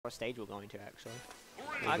what stage we're going to, actually.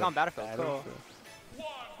 I got on Battlefield, cool.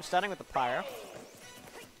 We're starting with the Pyra.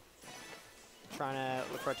 Trying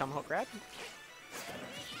to look for a tomahawk grab.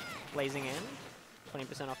 Blazing in.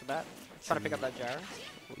 20% off the bat. Trying to pick up that gyro.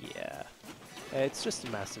 Yeah. It's just a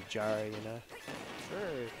massive gyro, you know.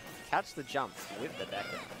 True. Catch the jump with the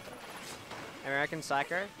decker. American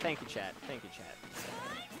Psycho. Thank you, chat. Thank you, chat.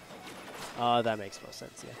 Oh, that makes more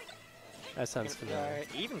sense, yeah. That sounds familiar.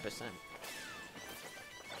 Even percent.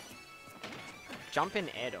 Jump in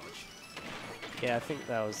air dodge. Yeah, I think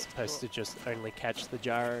that was supposed to just only catch the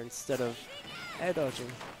gyro instead of air dodging.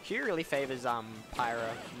 Q really favors Pyra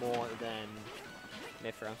more than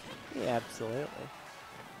Mythra. Yeah, absolutely.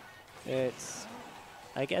 It's,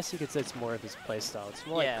 I guess you could say it's more of his playstyle. It's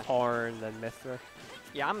more like Horn than Mythra.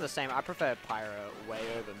 Yeah, I'm the same. I prefer Pyra way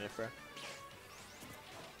over Mythra.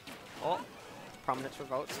 Oh, Prominence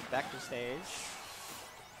revolts back to stage.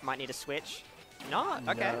 Might need a switch. No,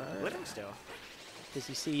 okay, living still. Because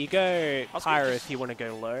you see, you go Pyra if you want to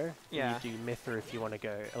go low. Yeah. You do Mythra if you want to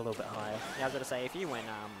go a little bit higher. Yeah, I was going to say, if you went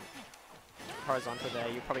horizontal there,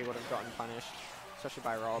 you probably would have gotten punished, especially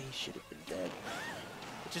by R.O.B. He should have been dead.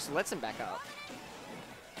 It just lets him back up.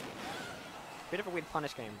 Bit of a weird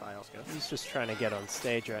punish game by Oscar. He's just trying to get on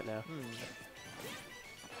stage right now.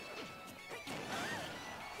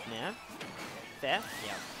 Yeah. Fair?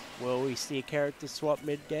 Yeah. Will we see a character swap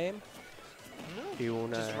mid-game? No. He will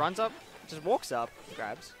know. Just runs up, just walks up,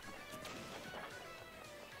 grabs.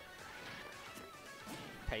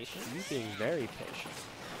 Patient. He's being very patient.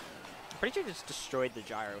 Pretty sure he just destroyed the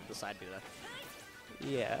gyro with the side B there.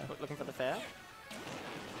 Yeah. Looking for the fair?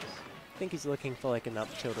 I think he's looking for like an up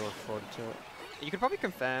tilt or a forward tilt. You could probably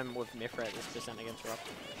confirm with Mythra at this percent against R.O.B.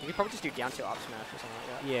 You could probably just do down tilt up smash or something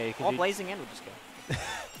like that. Yeah, you could or blazing in would just go.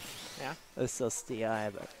 Yeah. That's just the eye,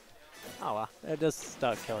 but oh well. It does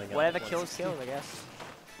start killing. Whatever kills, kills, I guess.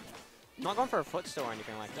 Not going for a footstool or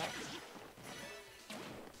anything like that.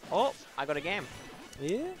 Oh, I got a game. Yeah.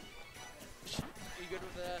 You good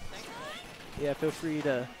with the thing? Yeah, feel free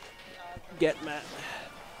to get Matt.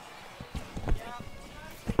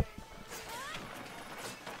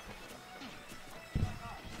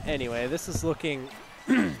 Anyway, this is looking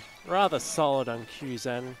rather solid on Q's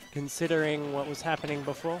end, considering what was happening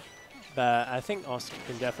before. But I think Oscar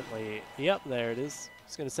can definitely... Yep, there it is. I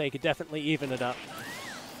was going to say he could definitely even it up.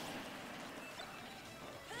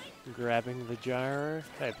 Grabbing the gyro,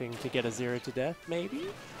 hoping to get a 0 to death, maybe?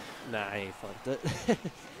 Nah, he flunked it.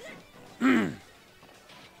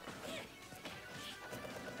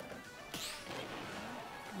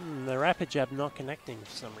 The rapid jab not connecting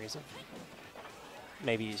for some reason.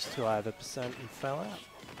 Maybe he's too high of a percent and fell out.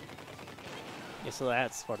 Yeah, so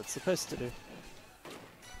that's what it's supposed to do.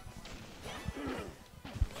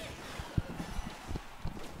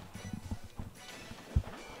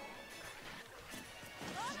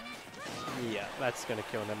 Yeah, that's going to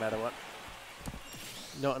kill no matter what.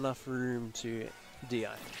 Not enough room to DI.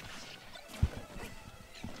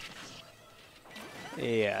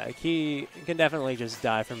 Yeah, he can definitely just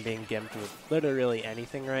die from being gimped with literally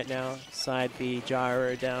anything right now. Side B,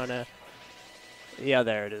 gyro, downer. Yeah,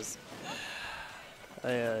 there it is.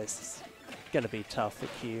 This is going to be tough for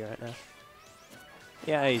Q right now.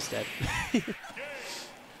 Yeah, he's dead.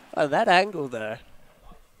 Oh, that angle there.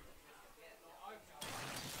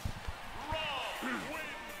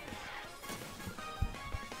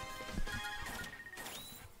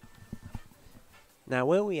 Now,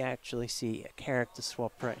 will we actually see a character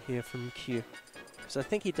swap right here from Q? Because I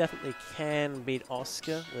think he definitely can beat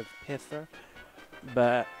Oscar with Mythra,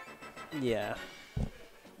 but yeah,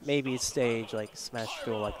 maybe stage like Smash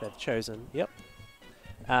Duel like they've chosen. Yep,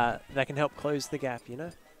 that can help close the gap, you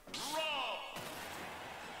know.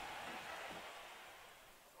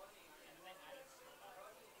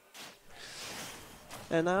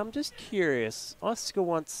 And I'm just curious. Oscar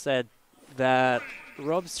once said that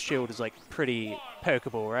R.O.B's shield is like pretty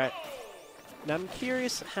pokeable, right? Now I'm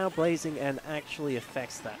curious how Blazing End actually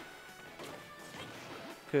affects that.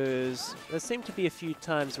 Because there seemed to be a few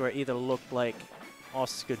times where it either looked like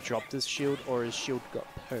Oscar dropped his shield or his shield got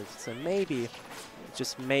poked. So maybe,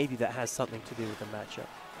 just maybe that has something to do with the matchup.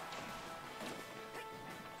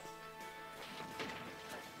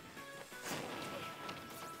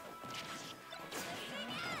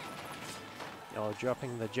 Oh,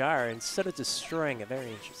 dropping the gyro instead of destroying it. Very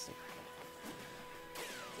interesting.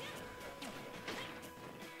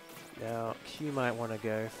 Now, Q might want to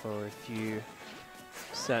go for a few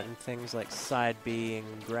certain things like side B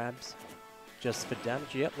and grabs just for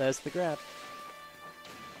damage. Yep, there's the grab.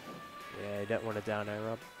 Yeah, you don't want to down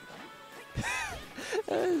R.O.B.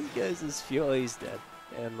 This guy's his fuel, he's dead.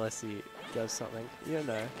 Unless he does something. You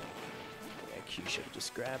know. Yeah, Q should have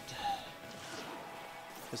just grabbed.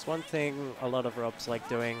 There's one thing a lot of R.O.Bs like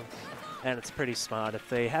doing, and it's pretty smart. If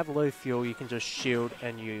they have low fuel, you can just shield,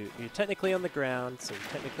 and you're technically on the ground, so you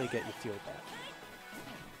technically get your fuel back.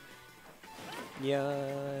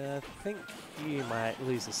 Yeah, I think you might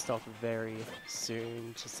lose the stock very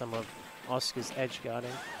soon to some of Oscar's edge guarding.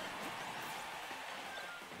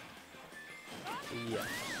 Yeah,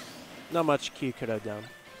 not much Q could have done.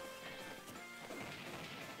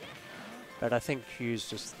 But I think Q's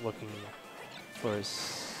just looking for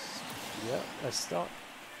his, a stock.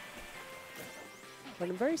 But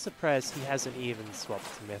I'm very surprised he hasn't even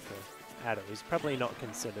swapped to Mythra at all. He's probably not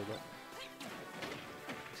considered it,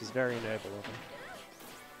 which is very noble of him.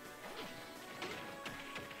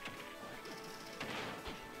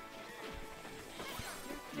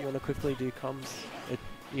 You want to quickly do comms?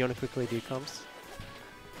 You want to quickly do comms?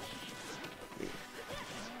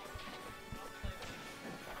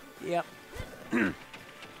 Yep.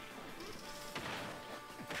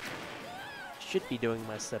 Should be doing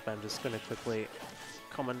my step. I'm just going to quickly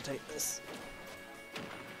commentate this.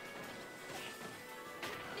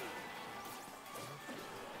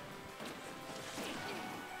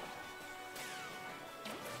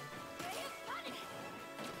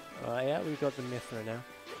 Yeah, we've got the Mythra now.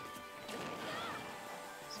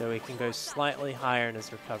 So he can go slightly higher in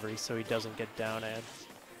his recovery so he doesn't get down aired.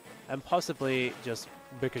 And possibly just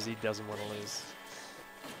because he doesn't want to lose.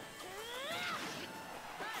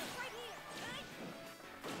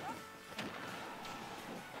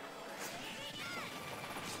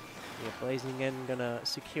 Yeah, Blazing In gonna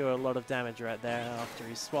secure a lot of damage right there after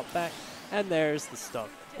he swapped back. And there's the stock.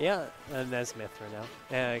 Yeah, and there's Mythra now.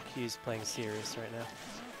 Yeah, Q's playing serious right now.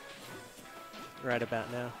 Right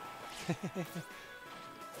about now.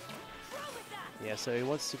 Yeah, so he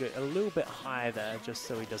wants to go a little bit high there just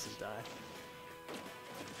so he doesn't die.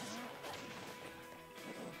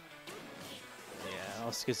 Yeah,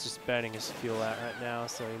 Oscar's just burning his fuel out right now,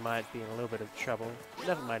 so he might be in a little bit of trouble.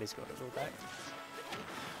 Never mind, he's got it all back.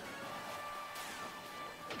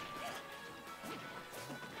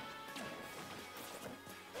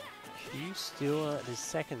 Q still at his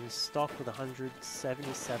second stock with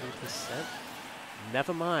 177%.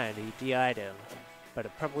 Never mind, he DI'd him. But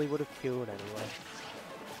it probably would have killed anyway.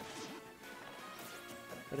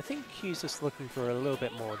 But I think Q's just looking for a little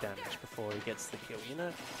bit more damage before he gets the kill, you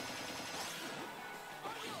know?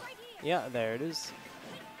 Yeah, there it is.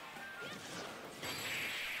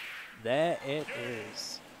 There it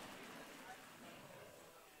is.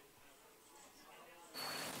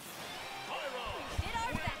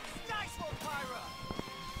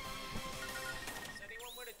 Does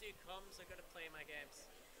anyone want to do comms? I gotta play my games.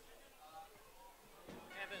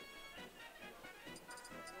 Evan.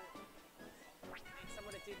 I need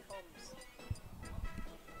someone to do comms.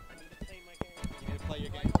 I need to play my game. You need to play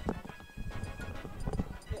your game?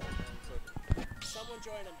 Yeah. Someone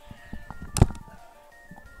join him.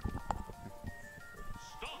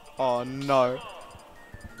 Oh no.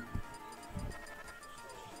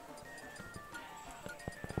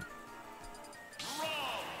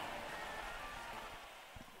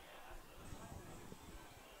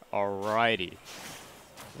 Alrighty.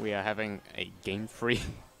 We are having a game 3.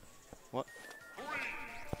 What? 3,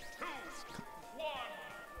 2, 1,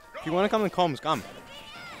 If you want to come in comms, come.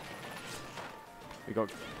 We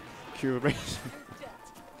got Q race.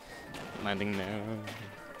 Landing now.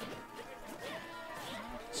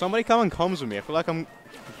 Somebody come in comms with me. I feel like I'm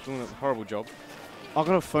doing a horrible job. I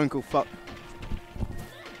got a phone call. Fuck.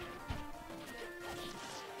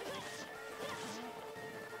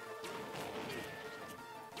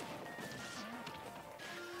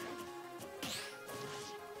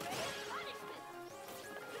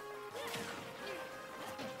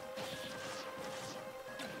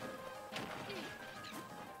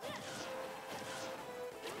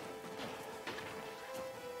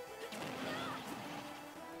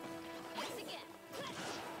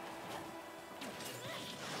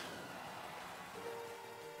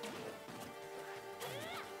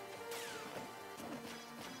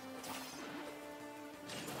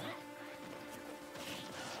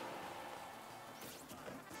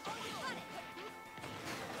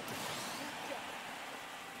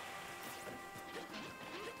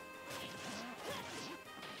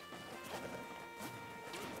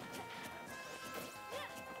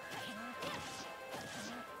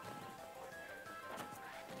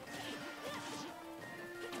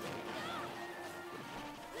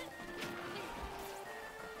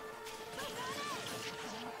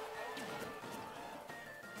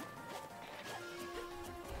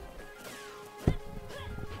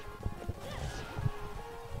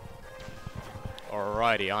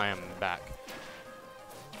 society, I am back.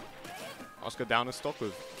 Oscar down in stock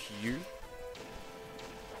with Q.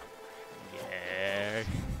 Yeah.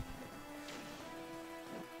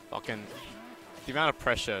 Fucking the amount of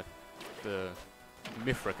pressure the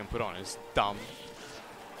Mythra can put on is dumb.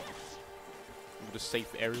 With the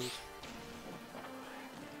safe aerials.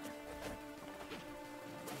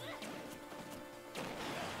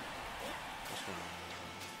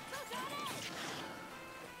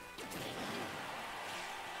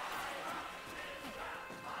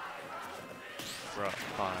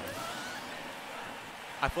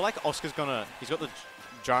 I feel like Oscar's gonna, he's got the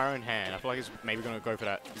gyro in hand. I feel like he's maybe gonna go for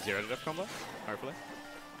that 0-to-death combo, hopefully.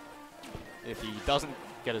 If he doesn't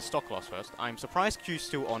get his stock loss first. I'm surprised Q's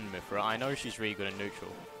still on Mythra. I know she's really good in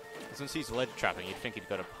neutral. Since he's lead trapping, you'd think he'd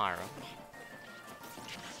go to Pyra.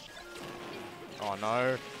 Oh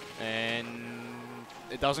no. And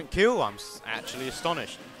it doesn't kill. I'm actually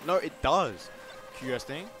astonished. No, it does.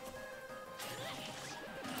 QSD.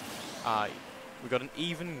 We got an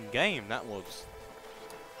even game. That was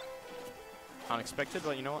unexpected,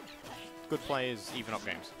 but you know what? Good players even up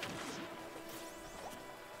games.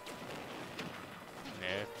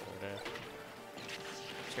 There, there.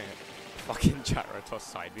 Just gonna fucking gyro toss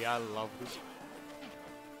side B. I love this.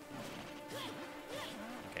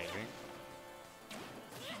 Okay,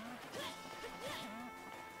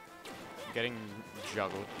 getting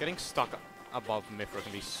juggled. Getting stuck above Mythra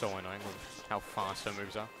can be so annoying with how fast her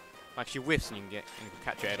moves are. Like she whiffs and you can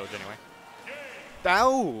catch your air dodge anyway.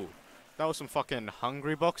 Ow! That was some fucking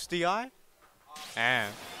hungry box DI.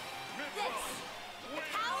 And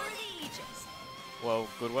well,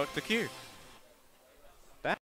 good work to Q.